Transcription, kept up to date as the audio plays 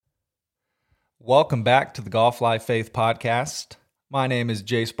Welcome back to the Golf Life Faith podcast. My name is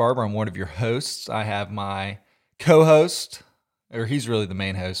Jace Barber. I'm one of your hosts. I have my co-host, or he's really the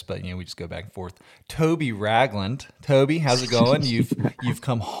main host, but we just go back and forth. Toby Ragland. Toby, how's it going? You've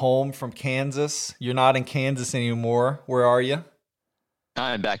come home from Kansas. You're not in Kansas anymore. Where are you?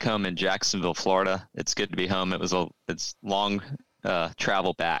 I'm back home in Jacksonville, Florida. It's good to be home. It's long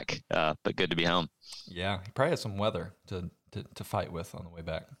travel back, but good to be home. Yeah, you probably had some weather to fight with on the way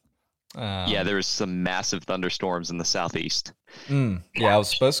back. Yeah, there was some massive thunderstorms in the southeast. Yeah, I was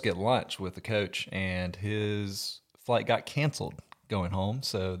supposed to get lunch with the coach, and his flight got canceled going home,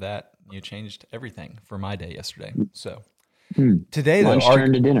 so that changed everything for my day yesterday. So today, though, lunch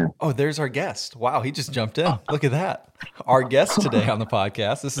turned to dinner. Oh, there's our guest. Wow, he just jumped in. Look at that. Our guest today on the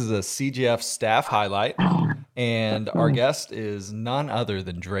podcast. This is a CGF staff highlight, and our guest is none other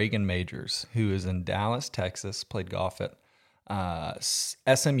than Draegen Majors, who is in Dallas, Texas. Played golf at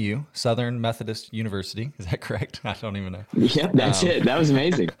SMU, Southern Methodist University. Is that correct? I don't even know. Yeah, that's it. That was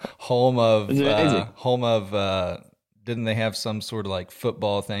amazing. Home of, didn't they have some sort of like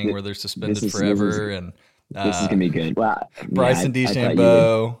football thing where they're suspended forever? And this is going to be good. Well, Bryson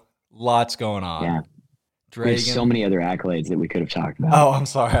DeChambeau, lots going on. Yeah. Draegen. There's so many other accolades that we could have talked about. Oh, I'm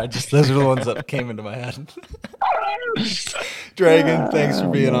sorry. Those are the ones that came into my head. Draegen, thanks for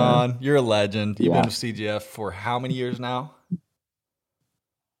being on. You're a legend. You've been with CGF for how many years now?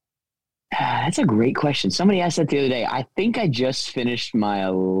 That's a great question. Somebody asked that the other day. I think I just finished my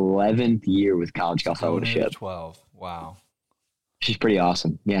 11th year with College Golf Fellowship. 12. Wow. She's pretty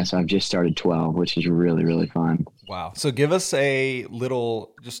awesome. Yeah, so I've just started 12, which is really, really fun. Wow. So give us a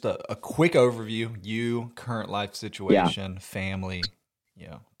quick overview, you, current life situation, family,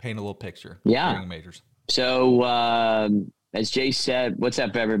 paint a little picture. Yeah. During majors. So as Jay said, what's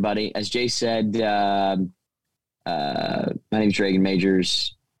up, everybody? As Jay said, my name is Draegen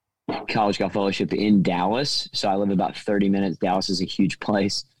Majors, College Golf Fellowship in Dallas. So I live about 30 minutes. Dallas is a huge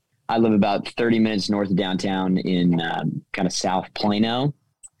place. I live about 30 minutes north of downtown in kind of South Plano.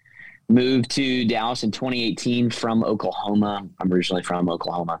 Moved to Dallas in 2018 from Oklahoma. I'm originally from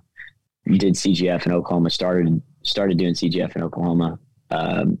Oklahoma. Did CGF in Oklahoma. Started doing CGF in Oklahoma.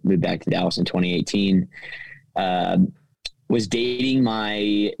 Moved back to Dallas in 2018. Was dating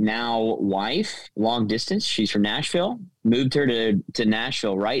my now wife long distance. She's from Nashville. Moved her to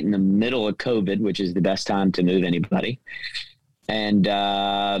Nashville right in the middle of COVID, which is the best time to move anybody. And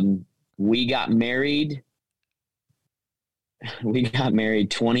we got married. We got married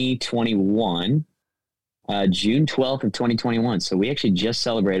 2021, June 12th of 2021. So we actually just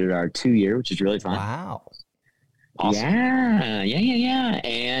celebrated our 2-year, which is really fun. Wow. Awesome. Yeah.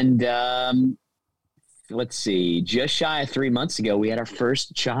 And let's see, just shy of 3 months ago, we had our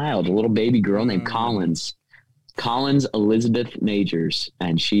first child, a little baby girl named Collins Elizabeth Majors.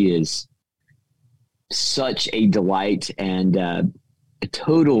 And she is such a delight and a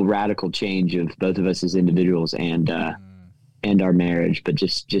total radical change of both of us as individuals and our marriage, but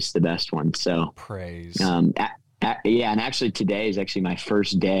just the best one. So praise. And actually today is actually my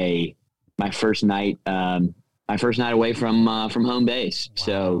first day, my first night away from home base. Wow.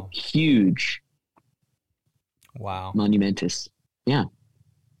 So huge. Wow. Monumentous. Yeah.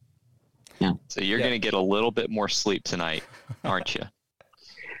 So you're going to get a little bit more sleep tonight, aren't you?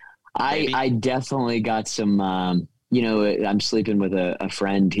 I definitely got some, I'm sleeping with a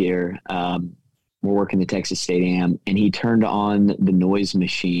friend here. We're working the Texas State Am, and he turned on the noise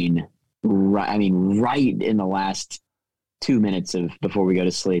machine right in the last 2 minutes before we go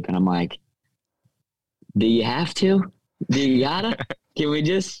to sleep. And I'm like, do you have to? Do you gotta? Can we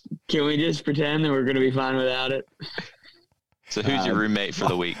just pretend that we're going to be fine without it? So who's your roommate for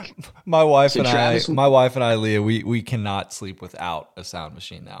the week? My wife and I, Leah, we cannot sleep without a sound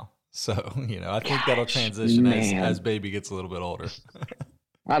machine now. So, I think that'll transition as baby gets a little bit older.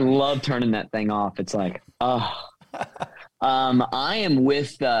 I love turning that thing off. It's like, I am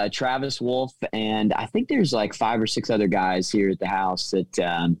with Travis Wolf, and I think there's like 5 or 6 other guys here at the house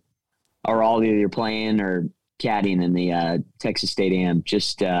that are all either playing or caddying in the Texas State Am.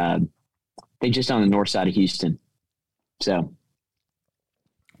 They just on the north side of Houston. So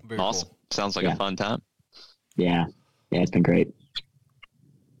very awesome. Cool. Sounds like a fun time. Yeah, it's been great.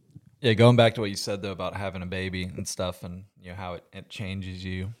 Yeah, going back to what you said though about having a baby and stuff, and how it changes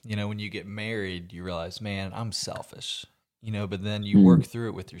you. When you get married, you realize, man, I'm selfish. But then you work through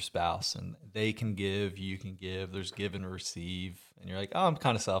it with your spouse, and they can give, you can give. There's give and receive, and you're like, oh, I'm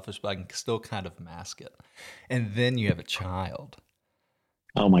kind of selfish, but I can still kind of mask it. And then you have a child.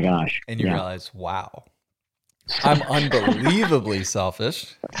 Oh my gosh! And you realize, wow, I'm unbelievably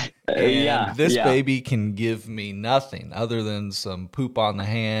selfish. And this yeah. baby can give me nothing other than some poop on the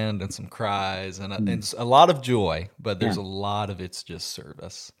hand and some cries and a lot of joy, but there's a lot of it's just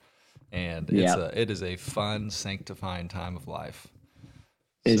service. And it is a fun, sanctifying time of life.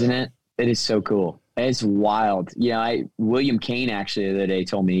 Isn't it? It is so cool. It's wild. William Kane actually the other day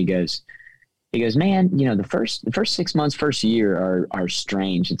told me, he goes, man, the first 6 months, first year are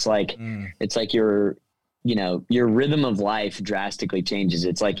strange. It's like your rhythm of life drastically changes.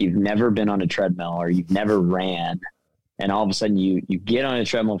 It's like you've never been on a treadmill or you've never ran. And all of a sudden you get on a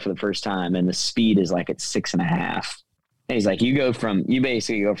treadmill for the first time and the speed is like at 6.5. And he's like, you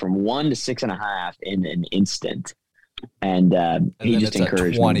basically go from 1 to 6.5 in an instant. And he just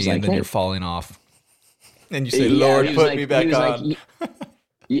encouraged 20 me. Like, and then you're falling off. And you say, Lord, put me back on.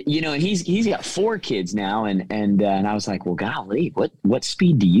 And he's got 4 kids now. And I was like, well, golly, what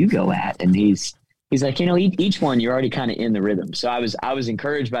speed do you go at? And he's like, each one, you're already kind of in the rhythm. So I was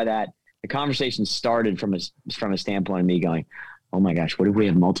encouraged by that. The conversation started from a standpoint of me going, oh my gosh, what if we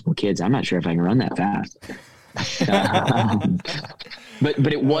have multiple kids? I'm not sure if I can run that fast.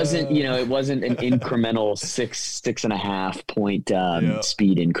 But it wasn't, it wasn't an incremental 6.5 point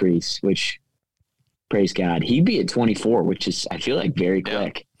speed increase, which, praise God, he'd be at 24, which is, I feel like, very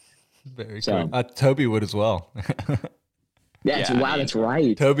quick. Very quick. Toby would as well. That's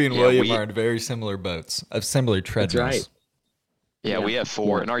right. Toby and William are in very similar boats of similar treadmills. That's right. Yeah, we have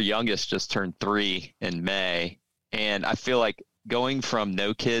 4, and our youngest just turned 3 in May. And I feel like going from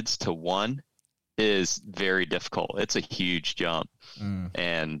no kids to 1 is very difficult. It's a huge jump.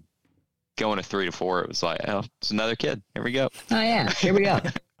 And going to 3 to 4, it was like, oh, it's another kid. Here we go. Oh yeah, here we go.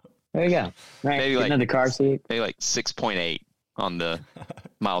 There you go. Right. Maybe like another car seat. Maybe like 6.8 on the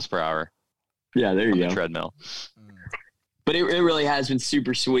miles per hour. Yeah, there you go. Treadmill. But it really has been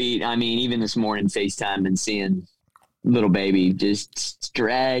super sweet. I mean, even this morning, FaceTime and seeing little baby just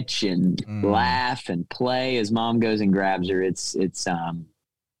stretch and laugh and play as mom goes and grabs her. It's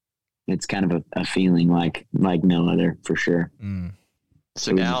kind of a feeling like no other, for sure.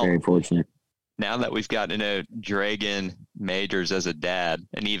 So now, very fortunate. Now that we've got to know Draegen Majors as a dad,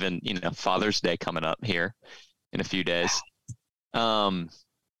 and even Father's Day coming up here in a few days,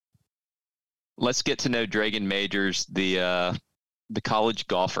 let's get to know Draegen Majors, the college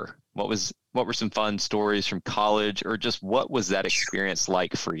golfer. What were some fun stories from college, or just what was that experience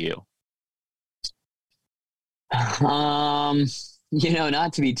like for you?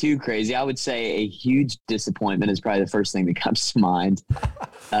 Not to be too crazy, I would say a huge disappointment is probably the first thing that comes to mind.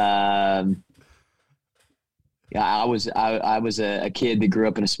 I was a kid that grew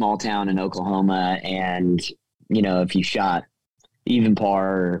up in a small town in Oklahoma, and if you shot even par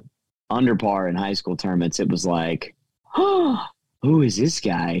or under par in high school tournaments, it was like, oh, who is this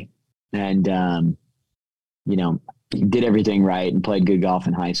guy? And did everything right and played good golf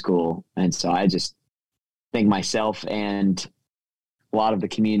in high school, and so I just think myself and a lot of the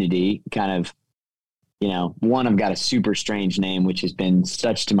community kind of, one, I've got a super strange name, which has been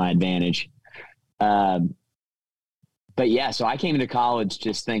such to my advantage. But yeah, so I came into college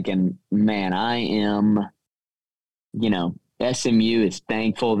just thinking, man, I am, SMU is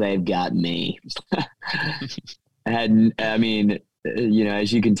thankful they've got me. And I mean,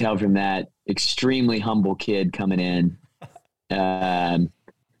 as you can tell from that, extremely humble kid coming in.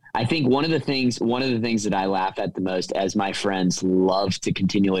 I think one of the things that I laugh at the most, as my friends love to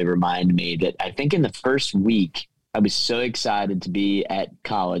continually remind me, that I think in the first week I was so excited to be at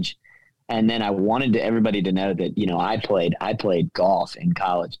college, and then I wanted everybody to know that I played golf in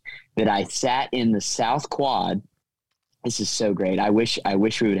college, that I sat in the South Quad. This is so great. I wish we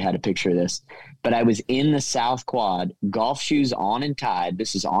would have had a picture of this, but I was in the South Quad, golf shoes on and tied.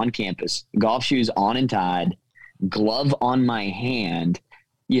 This is on campus. Golf shoes on and tied, glove on my hand.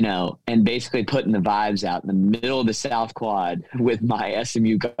 And basically putting the vibes out in the middle of the South Quad with my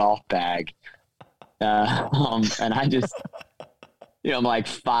SMU golf bag. And I just, I'm like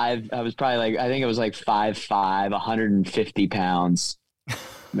I was probably I think it was like 5'5", 150 pounds.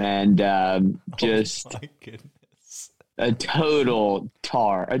 And just oh my goodness. A total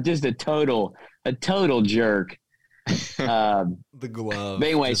just a total jerk. The glove. But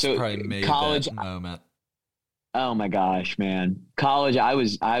anyway, just so probably made college that moment. Oh my gosh, man. College, I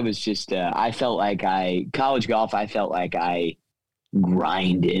was just, I felt like college golf, I felt like I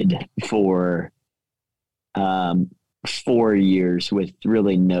grinded for 4 years with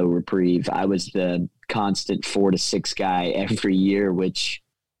really no reprieve. I was the constant 4 to 6 guy every year, which,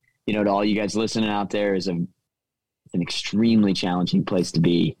 to all you guys listening out there is an extremely challenging place to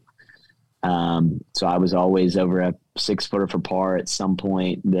be. So I was always over a 6-footer for par at some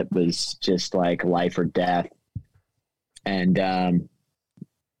point that was just like life or death. And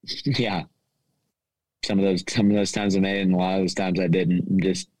yeah, some of those times I made it, and a lot of those times I didn't.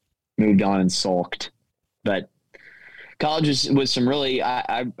 Just moved on and sulked. But college was some really,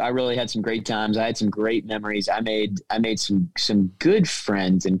 I really had some great times. I had some great memories. I made some good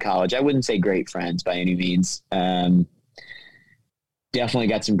friends in college. I wouldn't say great friends by any means. Definitely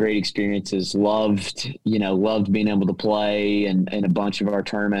got some great experiences. Loved being able to play in a bunch of our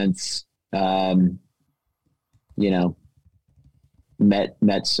tournaments.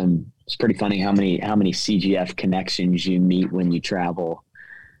 Met some. It's pretty funny how many CGF connections you meet when you travel,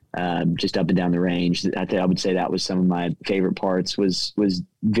 just up and down the range. I would say that was some of my favorite parts. Was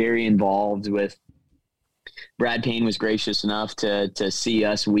very involved with. Brad Payne was gracious enough to see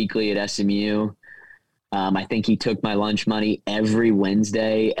us weekly at SMU. I think he took my lunch money every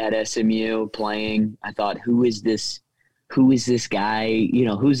Wednesday at SMU playing. I thought, who is this guy?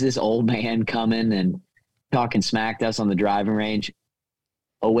 Who's this old man coming and talking smack to us on the driving range?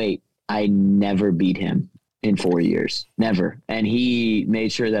 Oh, wait, I never beat him in 4 years. Never. And he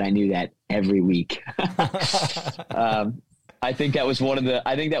made sure that I knew that every week. I think that was one of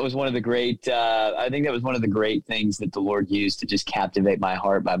the great things that the Lord used to just captivate my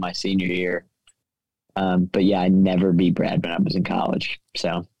heart by my senior year. But yeah, I never beat Brad when I was in college.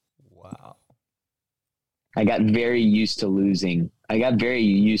 So wow. I got very used to losing. I got very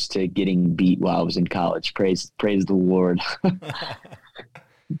used to getting beat while I was in college. Praise the Lord.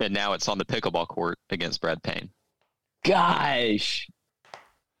 And now it's on the pickleball court against Brad Payne. Gosh.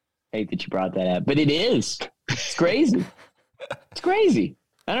 Hate that you brought that up, but it is. It's crazy. It's crazy.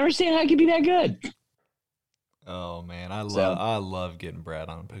 I don't understand how it could be that good. Oh man, I love getting Brad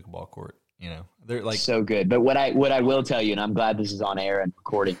on a pickleball court. They're like so good. But what I will tell you, and I'm glad this is on air and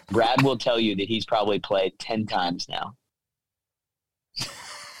recording, Brad will tell you that he's probably played 10 times now.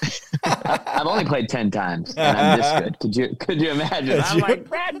 I've only played 10 times, and I'm this good. Could you imagine? I'm like,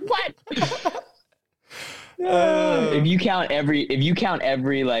 Brad, what? If you count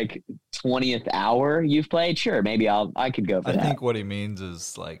every like 20th hour you've played, sure, maybe I could go for that. I think what he means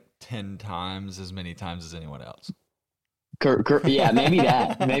is like 10 times as many times as anyone else. Yeah, maybe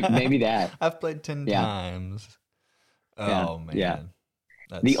that. Maybe that. I've played 10 times. Oh man. Yeah.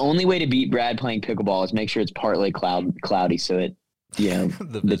 The only way to beat Brad playing pickleball is make sure it's partly cloudy, so it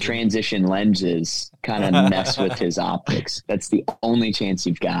the transition lenses kind of mess with his optics. That's the only chance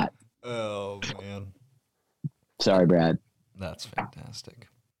you've got. Oh man. Sorry, Brad. That's fantastic.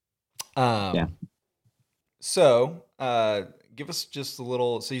 Yeah. So, give us just a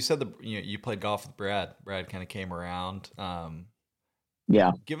little. So you said you played golf with Brad. Brad kind of came around.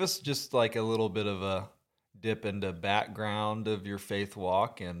 Yeah. Give us just like a little bit of a dip into background of your faith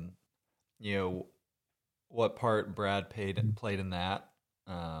walk, and what part Brad played in that,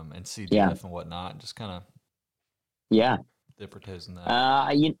 and CGF and whatnot. Just kind of dip our toes in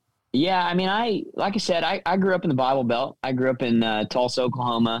that. Yeah, I mean, like I said, I grew up in the Bible Belt. I grew up in Tulsa,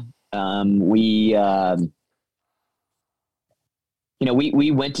 Oklahoma. We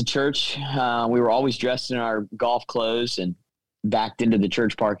went to church. We were always dressed in our golf clothes and backed into the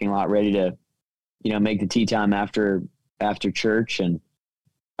church parking lot, ready to, make the tee time after church. And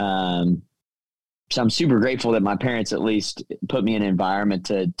so I'm super grateful that my parents at least put me in an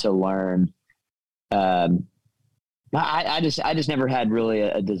environment to learn. I just never had really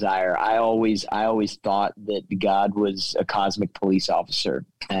a desire. I always thought that God was a cosmic police officer,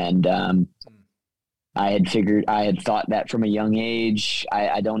 and I had thought that from a young age.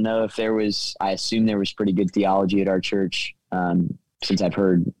 I don't know if there was. I assume there was pretty good theology at our church, since I've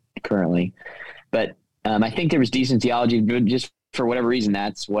heard currently, but I think there was decent theology. But just for whatever reason,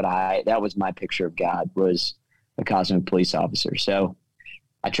 that was my picture of God, was a cosmic police officer. So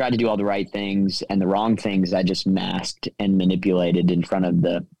I tried to do all the right things, and the wrong things I just masked and manipulated in front of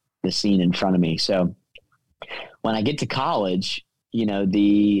the scene in front of me. So when I get to college, in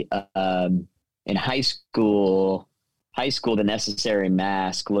high school, the necessary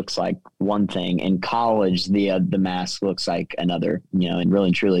mask looks like one thing. In college, the mask looks like another. And really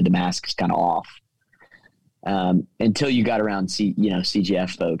and truly, the mask is kind of off until you got around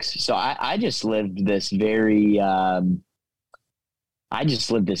CGF folks. So I just lived this very. I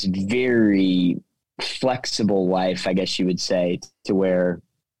just lived this very flexible life, I guess you would say, to where,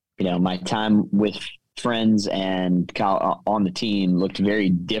 my time with friends and on the team looked very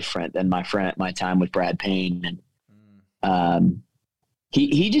different than my time with Brad Payne. And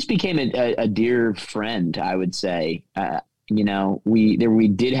he just became a dear friend, I would say. We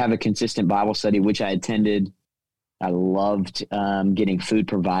did have a consistent Bible study, which I attended. I loved getting food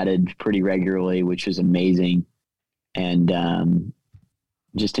provided pretty regularly, which was amazing. And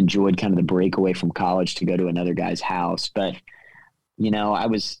just enjoyed kind of the break away from college to go to another guy's house. But, I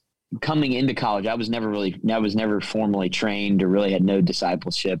was coming into college. I was never formally trained or really had no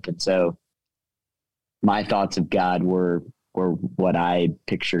discipleship. And so my thoughts of God were what I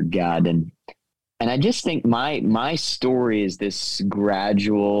pictured God. And I just think my story is this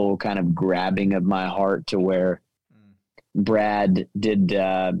gradual kind of grabbing of my heart to where Brad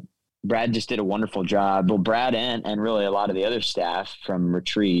just did a wonderful job. Well, Brad and really a lot of the other staff from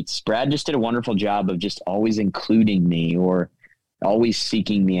retreats, Brad just did a wonderful job of just always including me or always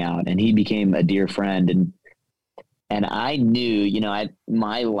seeking me out. And he became a dear friend. And I knew,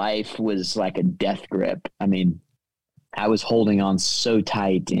 my life was like a death grip. I mean, I was holding on so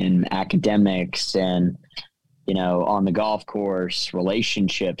tight in academics and, on the golf course,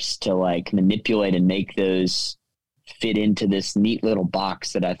 relationships to like manipulate and make those fit into this neat little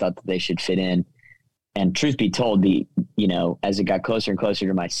box that I thought that they should fit in. And truth be told, as it got closer and closer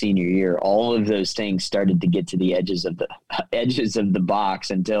to my senior year, all of those things started to get to the edges of the box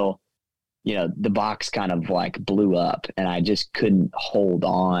until, the box kind of like blew up and I just couldn't hold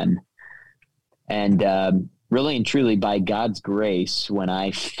on. And really and truly by God's grace, when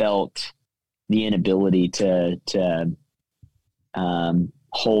I felt the inability to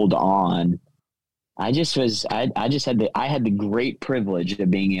hold on, I had the great privilege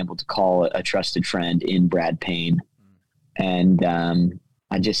of being able to call a trusted friend in Brad Payne. And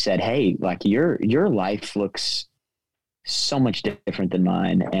I just said, hey, like your life looks so much different than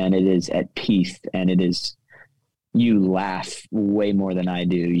mine. And it is at peace. And you laugh way more than I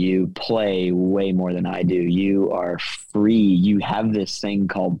do. You play way more than I do. You are free. You have this thing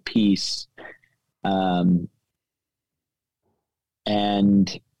called peace. And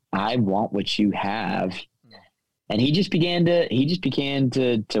I want what you have. And he just began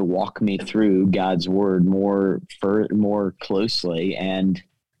to walk me through God's word more closely. And,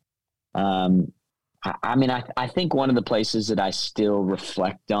 I think one of the places that I still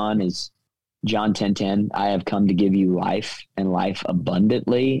reflect on is John 10:10. I have come to give you life and life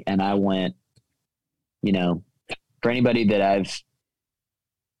abundantly. And I went, for anybody that I've,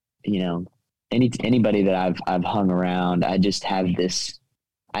 anybody that I've hung around, I just have this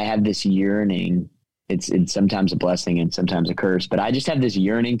yearning. It's sometimes a blessing and sometimes a curse, but I just have this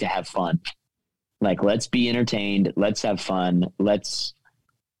yearning to have fun. Like, let's be entertained. Let's have fun. Let's,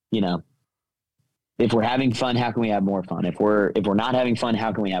 if we're having fun, how can we have more fun? If we're not having fun,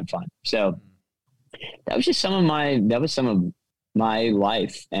 how can we have fun? So that was some of my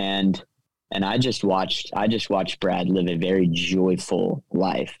life. And I just watched Brad live a very joyful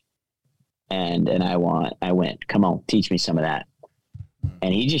life. And I went, come on, teach me some of that.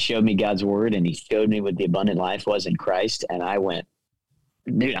 And he just showed me God's word, and he showed me what the abundant life was in Christ. And I went,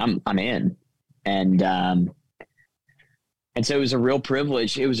 dude, I'm in. And so it was a real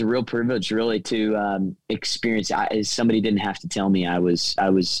privilege. It was a real privilege really to experience. Somebody didn't have to tell me I was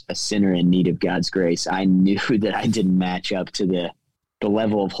a sinner in need of God's grace. I knew that I didn't match up to the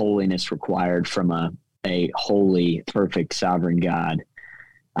level of holiness required from a holy, perfect, sovereign God.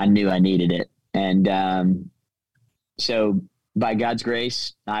 I knew I needed it. And so by God's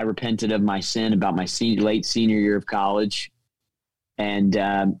grace, I repented of my sin about my late senior year of college, and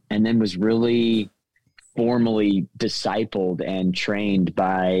then was really formally discipled and trained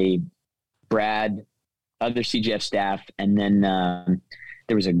by Brad, other CGF staff, and then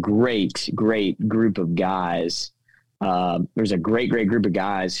there was a great group of guys. There was a great group of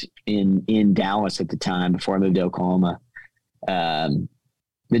guys in Dallas at the time before I moved to Oklahoma.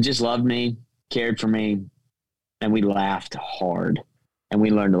 They just loved me, cared for me, and we laughed hard, and we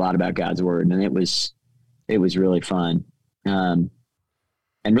learned a lot about God's word, and it was really fun.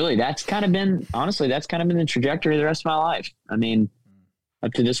 And really that's kind of been the trajectory of the rest of my life. I mean,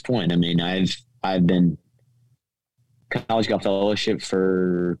 up to this point, I've been college golf fellowship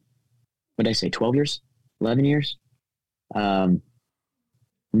for, what did I say, 12 years, 11 years? Man,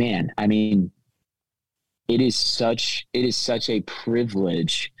 I mean, it is such a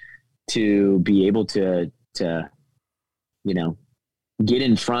privilege to be able to get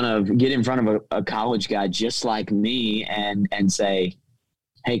in front of a college guy just like me and say,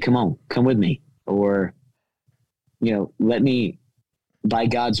 hey, come with me. Or, let me, by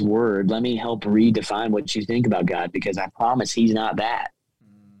God's word, let me help redefine what you think about God, because I promise he's not that.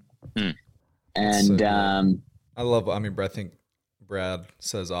 Mm. And, so I think Brad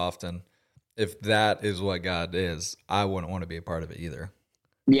says often, if that is what God is, I wouldn't want to be a part of it either.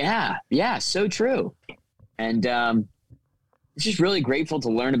 Yeah. So true. And, it's just really grateful to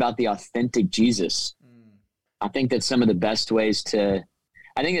learn about the authentic Jesus. I think that's some of the best ways to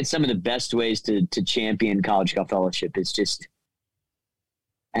champion college golf fellowship is just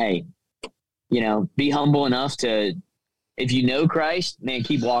hey, be humble enough to, if you know Christ, man,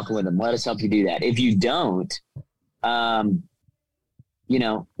 keep walking with him. Let us help you do that. If you don't,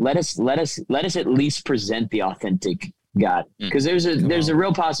 let us at least present the authentic God, because there's a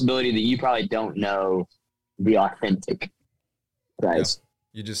real possibility that you probably don't know the authentic Christ.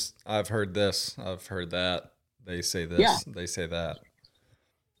 Yeah. I've heard this, I've heard that. They say this, they say that.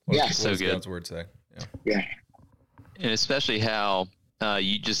 What does God's word say? Yeah. And especially how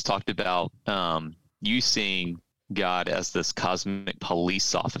you just talked about you seeing God as this cosmic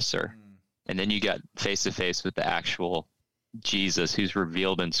police officer. And then you got face to face with the actual Jesus who's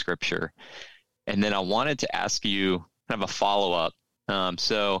revealed in Scripture. And then I wanted to ask you kind of a follow-up.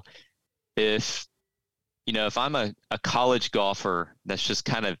 So if I'm a college golfer that's just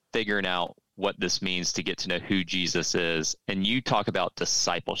kind of figuring out what this means to get to know who Jesus is, and you talk about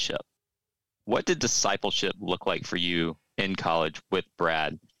discipleship, what did discipleship look like for you in college with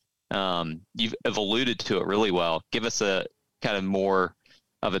Brad? You've alluded to it really well. Give us a kind of more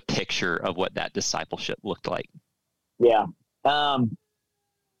of a picture of what that discipleship looked like. Yeah.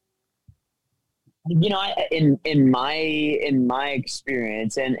 In my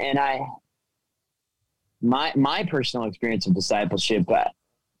experience and my personal experience of discipleship,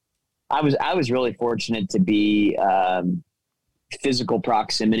 I was really fortunate to be physical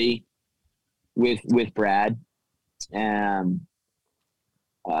proximity with Brad. And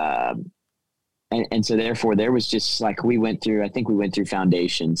so therefore there was just like, we went through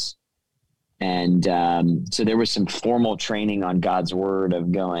foundations. And so there was some formal training on God's word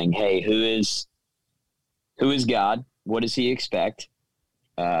of going, hey, who is God? What does he expect?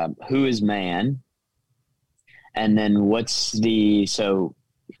 Who is man? And then so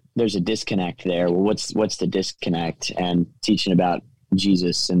there's a disconnect there. Well, what's the disconnect? And teaching about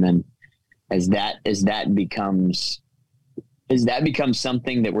Jesus. And then as that becomes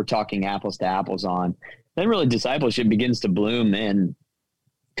something that we're talking apples to apples on, then really discipleship begins to bloom in,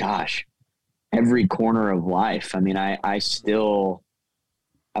 gosh, every corner of life. I mean, I would still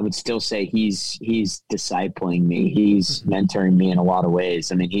say he's discipling me. He's mentoring me in a lot of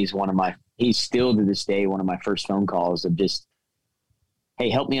ways. I mean, he's still to this day one of my first phone calls of just, hey,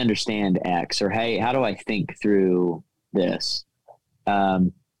 help me understand X, or hey, how do I think through this?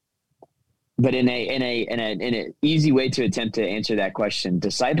 But in an easy way to attempt to answer that question,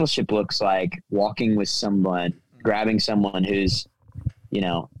 discipleship looks like walking with someone, grabbing someone who's, and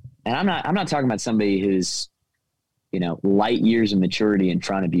I'm not talking about somebody who's, light years of maturity in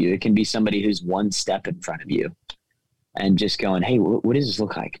front of you. It can be somebody who's one step in front of you, and just going, hey, what does this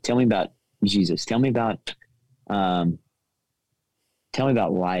look like? Tell me about Jesus. Tell me about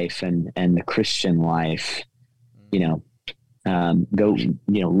life and the Christian life. Go,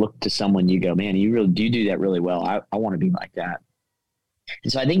 look to someone you go, man, you do that really well. I want to be like that.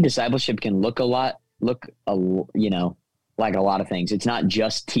 And so I think discipleship can look like a lot of things. It's not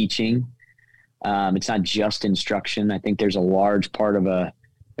just teaching. It's not just instruction. I think there's a large part of a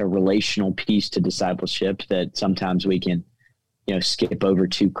relational piece to discipleship that sometimes we can, skip over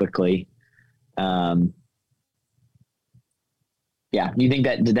too quickly. You think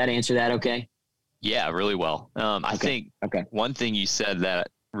did that answer that okay? Yeah, really well. I think one thing you said that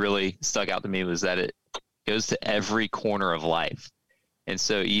really stuck out to me was that it goes to every corner of life. And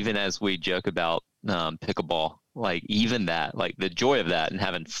so even as we joke about pickleball, like even that, like the joy of that and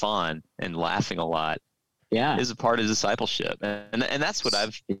having fun and laughing a lot is a part of discipleship. And that's what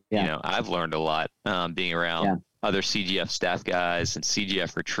I've learned a lot being around other CGF staff guys and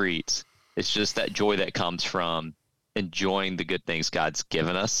CGF retreats. It's just that joy that comes from enjoying the good things God's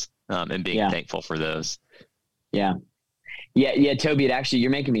given us and being thankful for those. Yeah, Toby, you're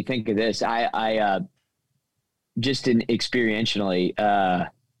making me think of this. I just experientially,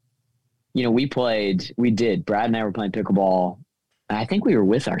 Brad and I were playing pickleball. I think we were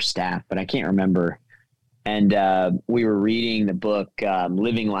with our staff, but I can't remember. And we were reading the book,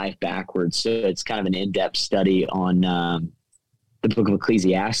 Living Life Backwards. So it's kind of an in-depth study on the book of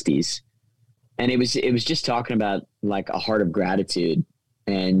Ecclesiastes. And it was just talking about like a heart of gratitude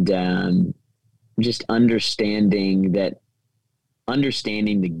and just understanding the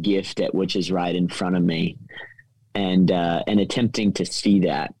gift at which is right in front of me and attempting to see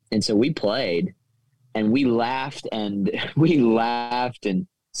that. And so we played and we laughed and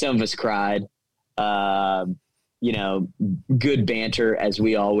some of us cried, good banter as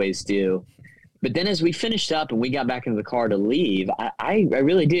we always do. But then as we finished up and we got back into the car to leave, I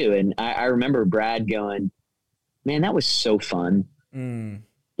really do. And I remember Brad going, man, that was so fun. And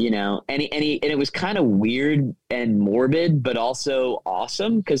it was kind of weird and morbid, but also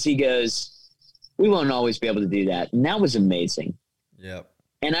awesome. Cause he goes, we won't always be able to do that. And that was amazing. Yep.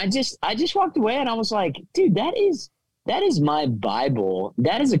 And I just walked away and I was like, dude, that is my Bible.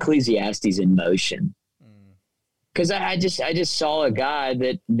 That is Ecclesiastes in motion. Cause I just saw a guy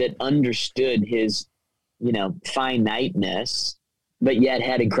that understood his, finiteness, but yet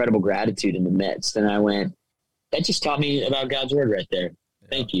had incredible gratitude in the midst. And I went, that just taught me about God's word right there. Yeah.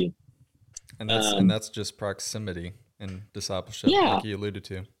 Thank you. And that's just proximity and discipleship, like you alluded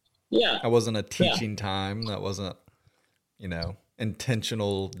to. Yeah. That wasn't a teaching time. That wasn't,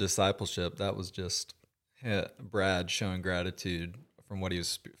 intentional discipleship. That was just Brad showing gratitude from what he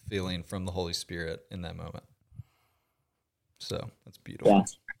was feeling from the Holy Spirit in that moment. So that's beautiful. Yeah.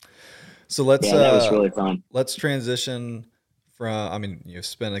 So that was really fun. Let's transition from, you've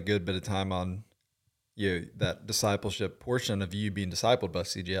spent a good bit of time on that discipleship portion of you being discipled by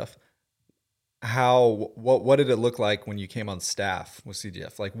CGF. What did it look like when you came on staff with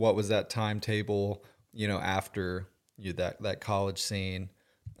CGF? Like, what was that timetable, after that college scene,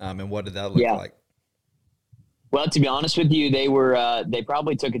 and what did that look like? Well, to be honest with you, they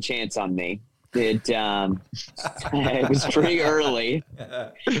probably took a chance on me. It was pretty early.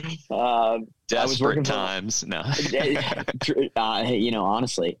 Desperate times. No.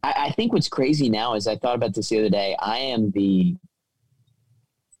 Honestly, I think what's crazy now is I thought about this the other day. I am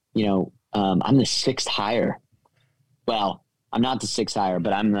I'm the sixth hire. Well, I'm not the sixth hire,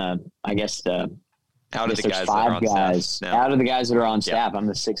 but I'm out of the guys that are on staff. Out of the guys that are on staff, I'm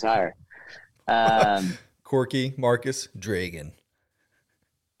the sixth hire. Corky, Marcus, Draegen.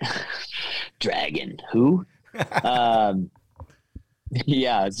 Draegen, who?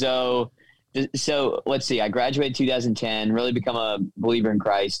 So let's see. I graduated 2010. Really become a believer in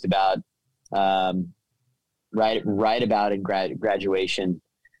Christ about right about in graduation.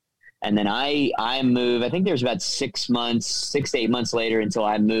 And then I move, I think there's about 6 to 8 months later until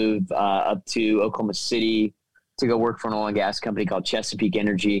I move up to Oklahoma City to go work for an oil and gas company called Chesapeake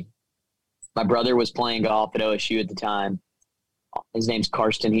Energy. My brother was playing golf at OSU at the time. His name's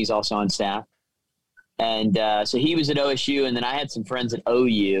Karsten. He's also on staff. And so he was at OSU, and then I had some friends at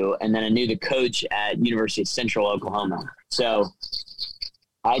OU, and then I knew the coach at University of Central Oklahoma. So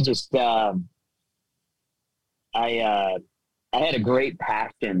I just I had a great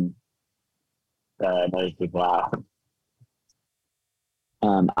passion. Wow.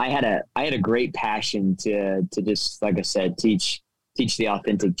 I had a great passion to just, like I said, teach the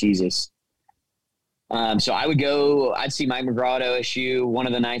authentic Jesus. So I'd see Mike McGraw at OSU one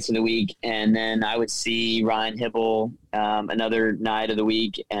of the nights of the week, and then I would see Ryan Hibble another night of the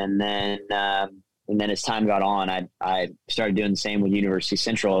week, and then as time got on, I started doing the same with University of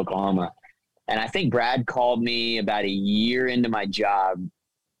Central Oklahoma. And I think Brad called me about a year into my job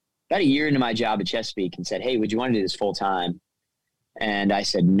at Chesapeake and said, "Hey, would you want to do this full time?" And I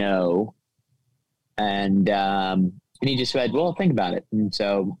said no. And he just said, "Well, think about it." And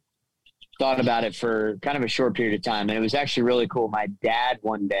so thought about it for kind of a short period of time. And it was actually really cool. My dad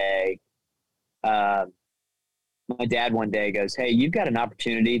one day goes, "Hey, you've got an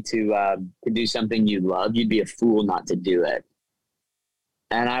opportunity to do something you love. You'd be a fool not to do it."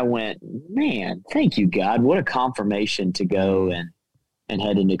 And I went, "Man, thank you, God. What a confirmation to go and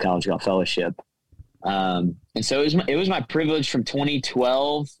head into College Golf Fellowship." And so it was my privilege from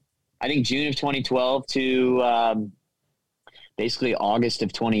 2012, I think June of 2012 to basically August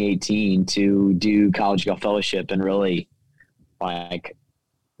of 2018 to do College Golf Fellowship and really like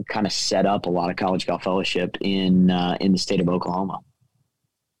kind of set up a lot of College Golf Fellowship in the state of Oklahoma.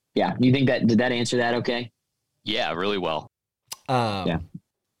 Yeah. You think did that answer that okay? Yeah, really well. So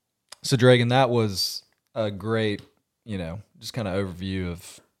Draegen, that was a great, just kind of overview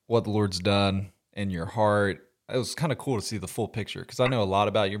of what the Lord's done in your heart. It was kind of cool to see the full picture because I know a lot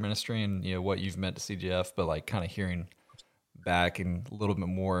about your ministry and what you've meant to CGF, but like kind of hearing back and a little bit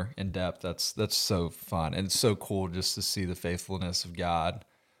more in depth, that's so fun. And it's so cool just to see the faithfulness of God,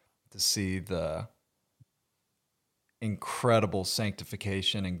 to see the incredible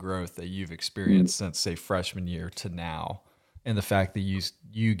sanctification and growth that you've experienced since, say, freshman year to now. And the fact that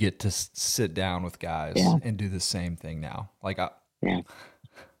you get to sit down with guys and do the same thing now. Like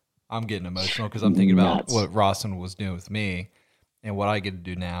I'm getting emotional because I'm thinking about what Rawson was doing with me and what I get to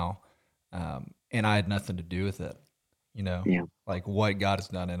do now. And I had nothing to do with it. Like what God has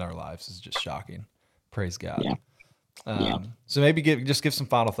done in our lives is just shocking. Praise God. So maybe give some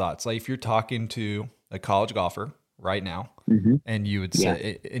final thoughts. Like if you're talking to a college golfer right now and you would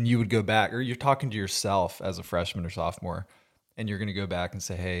say, and you would go back, or you're talking to yourself as a freshman or sophomore, and you're going to go back and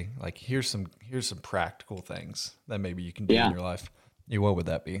say, "Hey, like here's some practical things that maybe you can do in your life." What would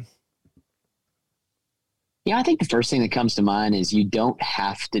that be? Yeah, I think the first thing that comes to mind is you don't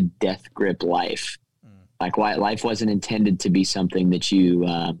have to death grip life. Like why life wasn't intended to be something that you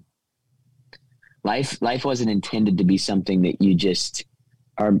life wasn't intended to be something that you just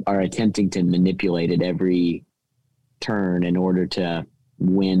are attempting to manipulate at every turn in order to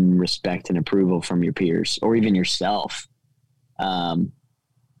win respect and approval from your peers or even yourself.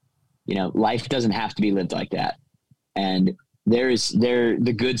 Life doesn't have to be lived like that. And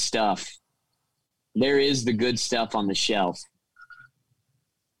the good stuff. There is the good stuff on the shelf.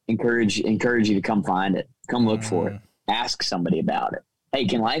 Encourage you to come find it. Come look for it. Ask somebody about it. Hey,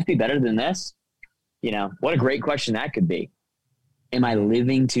 can life be better than this? What a great question that could be. Am I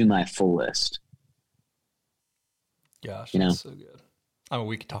living to my fullest? Gosh, that's so good. I mean,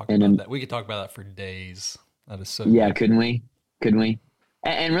 we could talk about that. We could talk about that for days. That is so good. Couldn't we?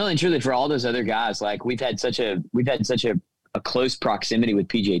 And really and truly for all those other guys, like we've had such a close proximity with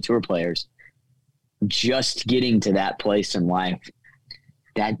PGA Tour players. Just getting to that place in life,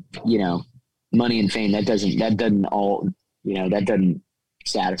 that money and fame, that doesn't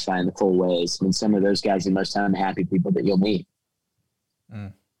satisfy in the full ways. I mean, some of those guys are the most unhappy people that you'll meet.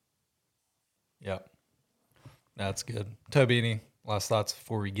 Yep, that's good. Toby, any last thoughts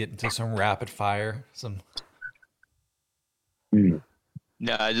before we get into some rapid fire? No,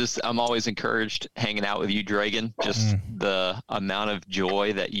 I'm always encouraged hanging out with you, Draegen. Just the amount of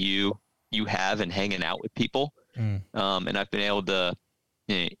joy that you have in hanging out with people. And I've been able to,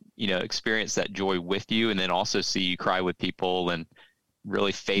 experience that joy with you and then also see you cry with people and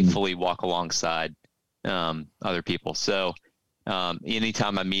really faithfully walk alongside other people. So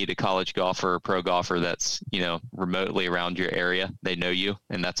anytime I meet a college golfer or pro golfer that's, remotely around your area, they know you,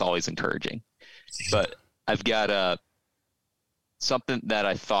 and that's always encouraging. But I've got something that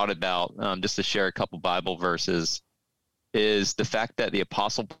I thought about just to share a couple Bible verses is the fact that the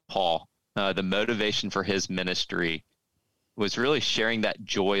Apostle Paul, the motivation for his ministry was really sharing that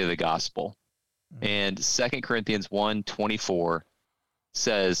joy of the gospel. And 2 Corinthians 1:24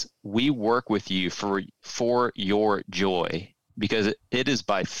 says, we work with you for your joy because it is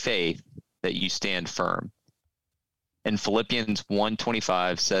by faith that you stand firm. And Philippians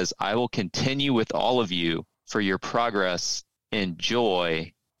 1:25 says, I will continue with all of you for your progress and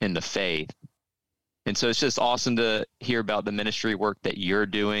joy in the faith. And so it's just awesome to hear about the ministry work that you're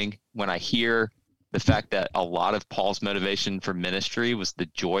doing. When I hear the fact that a lot of Paul's motivation for ministry was the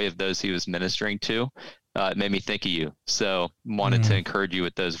joy of those he was ministering to, it made me think of you. So wanted to encourage you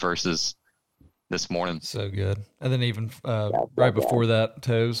with those verses this morning. So good. And then even right before that,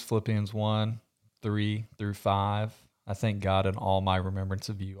 Toes, Philippians 1:3-5. I thank God in all my remembrance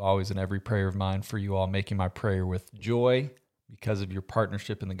of you, always in every prayer of mine for you all, making my prayer with joy because of your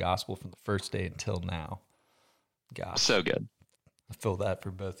partnership in the gospel from the first day until now. Gosh. So good. I feel that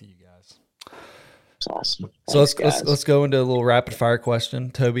for both of you guys. That's awesome. So let's go into a little rapid fire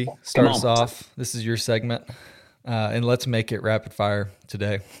question. Toby, start us off. This is your segment. And let's make it rapid fire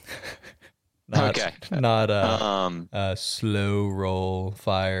today. Not a slow roll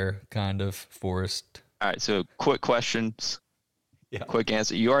fire kind of forest. All right, so quick questions. Yeah. Quick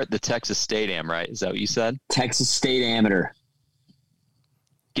answer. You are at the Texas State Am, right? Is that what you said? Texas State Amateur.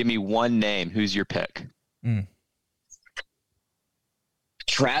 Give me one name. Who's your pick?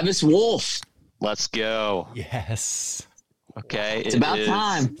 Travis Wolf. Let's go. Yes. Okay. It's about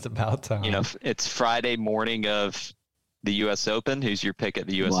time. It's about time. It's Friday morning of the U.S. Open. Who's your pick at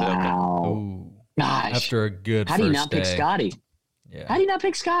the U.S. Open? Oh, gosh. After a good How do you not pick Scotty? Yeah. How do you not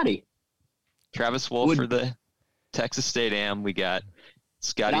pick Scotty? Travis Wolf for the Texas State Am. We got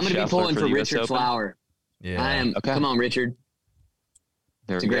Scotty. I'm going to be pulling for Richard Flower. Yeah. I am. Okay. Come on, Richard.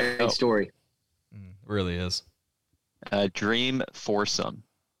 It's a great story. Really is. Dream foursome.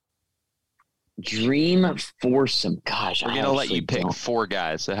 Dream foursome. Gosh, we're going to let you pick four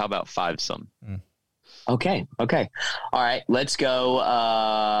guys. So how about fivesome? Okay. All right. Let's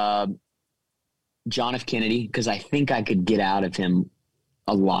go John F. Kennedy, because I think I could get out of him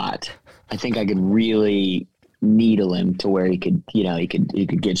a lot. I think I could really needle him to where he could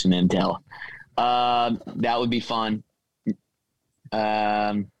get some intel. That would be fun.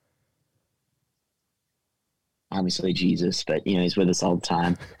 Obviously Jesus, but he's with us all the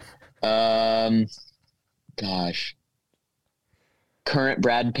time. Gosh. Current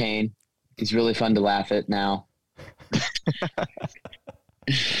Brad Payne. He's really fun to laugh at now.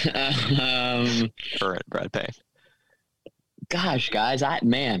 Current Brad Payne. Gosh, guys,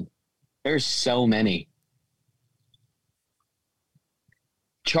 there's so many.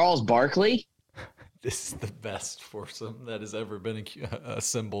 Charles Barkley. This is the best foursome that has ever been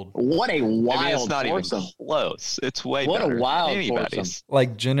assembled. What a wild it's not foursome. Even close. It's way what better a wild than anybody's. foursome.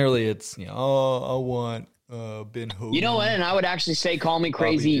 Like generally it's, I want Ben Hogan. You know what? And I would actually say, call me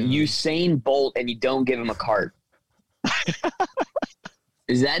crazy, Bobby Jones. Usain Bolt, and you don't give him a cart.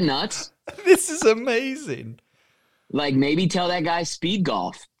 Is that nuts? This is amazing. Like, maybe tell that guy speed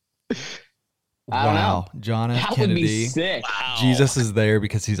golf. I don't know. John F. That Kennedy. would be sick. Wow. Jesus is there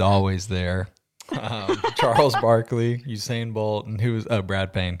because he's always there. Charles Barkley, Usain Bolt, and who was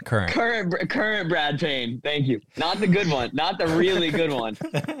Brad Payne, current. Current Brad Payne. Thank you. Not the good one. Not the really good one.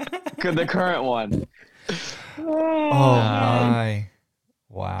 The current one. Oh my!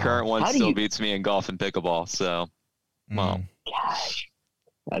 Wow. Current one How do still you- beats me in golf and pickleball. So, well. Gosh,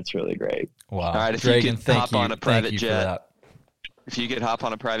 that's really great. Wow. All right, if you Draegen, could thank hop you. on a private Thank you jet. for that. If you could hop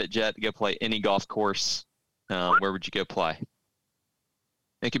on a private jet to go play any golf course, where would you go play?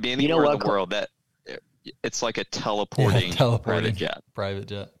 It could be You know anywhere in what, the world. That it's like a teleporting private jet. Private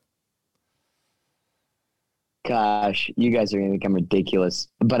jet. Gosh, you guys are going to become ridiculous.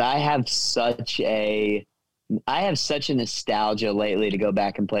 But I have such a nostalgia lately to go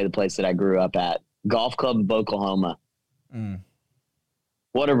back and play the place that I grew up at, Golf Club of Oklahoma. Mm.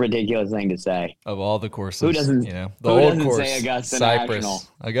 What a ridiculous thing to say. Of all the courses, Who doesn't- the who old doesn't course, say Augusta Cypress, National?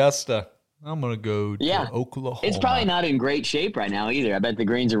 Augusta. I'm gonna go to Yeah. Oklahoma. It's probably not in great shape right now either. I bet the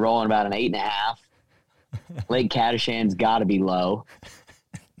greens are rolling about an 8.5. Lake Caddishan's got to be low.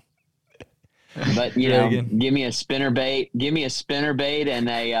 But Draegen. give me a spinnerbait and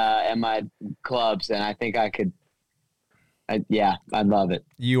and my clubs, and I think I could. I'd love it.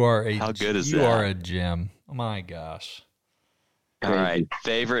 You are a How good is you that? are a gem. Oh my gosh. All right,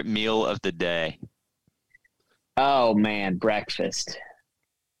 favorite meal of the day. Oh man, breakfast,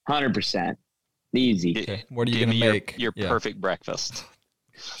 100%, easy. Okay. What are you Give gonna me make? your Yeah. perfect breakfast.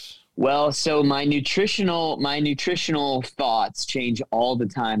 Well, so my nutritional thoughts change all the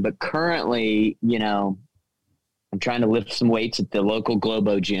time, but currently, I'm trying to lift some weights at the local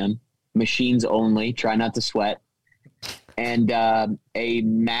Globo gym, machines only, try not to sweat. And a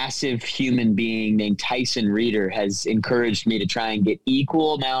massive human being named Tyson Reeder has encouraged me to try and get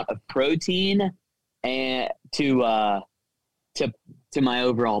equal amount of protein and to my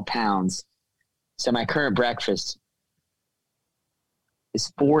overall pounds. So my current breakfast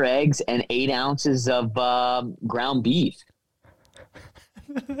is 4 eggs and 8 ounces of ground beef.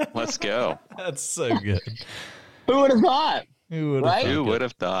 Let's go. That's so good. Who would have thought? Who would Right? Who would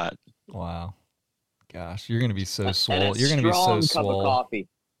have thought? Wow. Gosh, you're gonna be so And swole. a You're gonna be so strong cup of swole. coffee.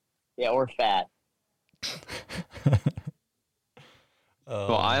 Yeah, or fat.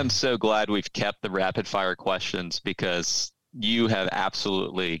 Well, I am so glad we've kept the rapid fire questions because you have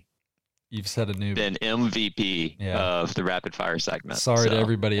absolutely You've set a new. been MVP Yeah. of the rapid fire segment. Sorry to So,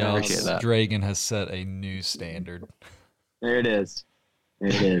 everybody I else. appreciate that. Draegen has set a new standard, There it is.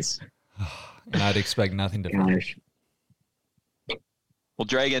 and I'd expect nothing different. Gosh. Well,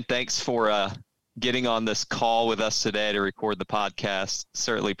 Draegen, thanks for getting on this call with us today to record the podcast.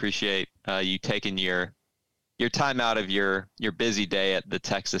 Certainly appreciate you taking your time out of your busy day at the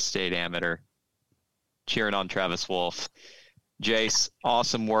Texas State Amateur, cheering on Travis Wolf. Jace,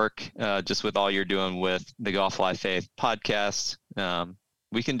 awesome work just with all you're doing with the Golf Life Faith podcast.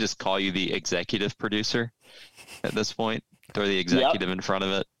 We can just call you the executive producer at this point. Throw the executive in front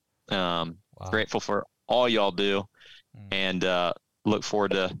of it. Wow. Grateful for all y'all do, Mm. and look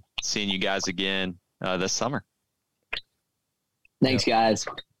forward to seeing you guys again this summer. Thanks, guys.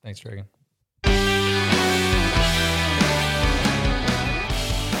 Thanks, Draegen.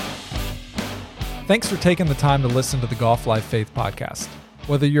 Thanks for taking the time to listen to the Golf Life Faith podcast.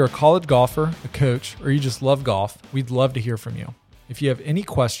 Whether you're a college golfer, a coach, or you just love golf, we'd love to hear from you. If you have any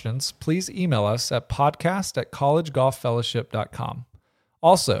questions, please email us at podcast@collegegolffellowship.com.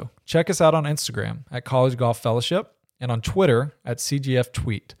 Also, check us out on Instagram at College Golf Fellowship and on Twitter at CGF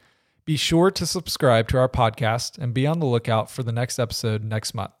Tweet. Be sure to subscribe to our podcast and be on the lookout for the next episode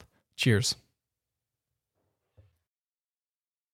next month. Cheers.